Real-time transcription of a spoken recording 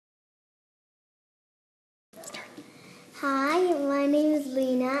Hi, my name is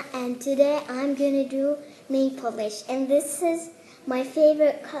Lina, and today I'm going to do nail polish. And this is my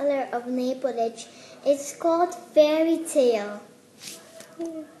favorite color of nail polish. It's called Fairy Tale.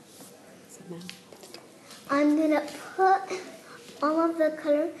 I'm going to put all of the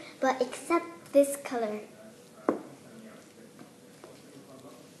color, but except this color.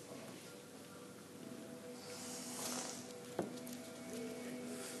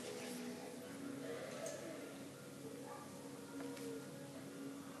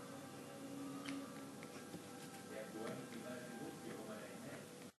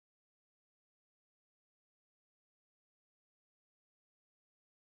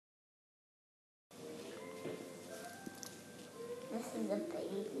 This is a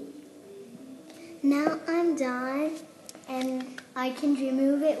baby. Now I'm done, and I can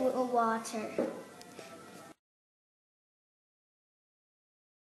remove it with water.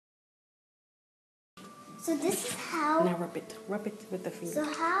 So this is how. Now rub it with the finger.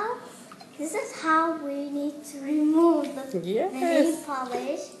 This is how we need to remove the nail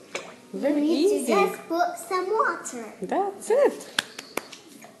polish. Very easy. easy. To just put some water. That's it.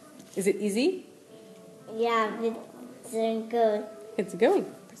 Is it easy? Yeah, it's doing good. It's going.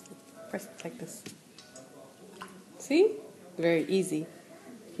 Press it like this. See? Very easy.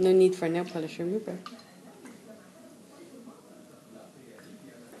 No need for nail polish remover.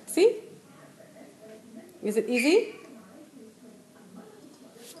 See? Is it easy?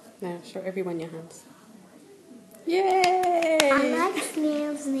 Now show everyone your hands. Yay! I like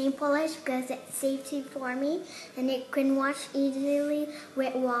Snails nail polish because it's safety for me and it can wash easily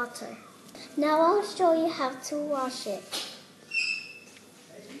with water. Now I'll show you how to wash it.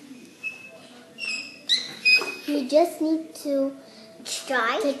 You just need to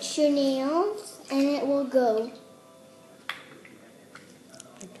touch your nails and it will go.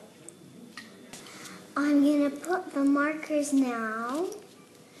 I'm going to put the markers now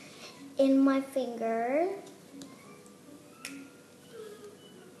in my finger.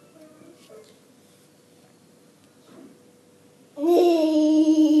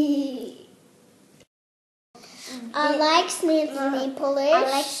 I like Snails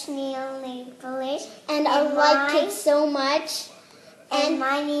nail polish. And I like it so much. And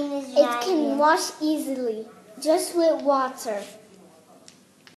my name is Rania. It can wash easily, just with water.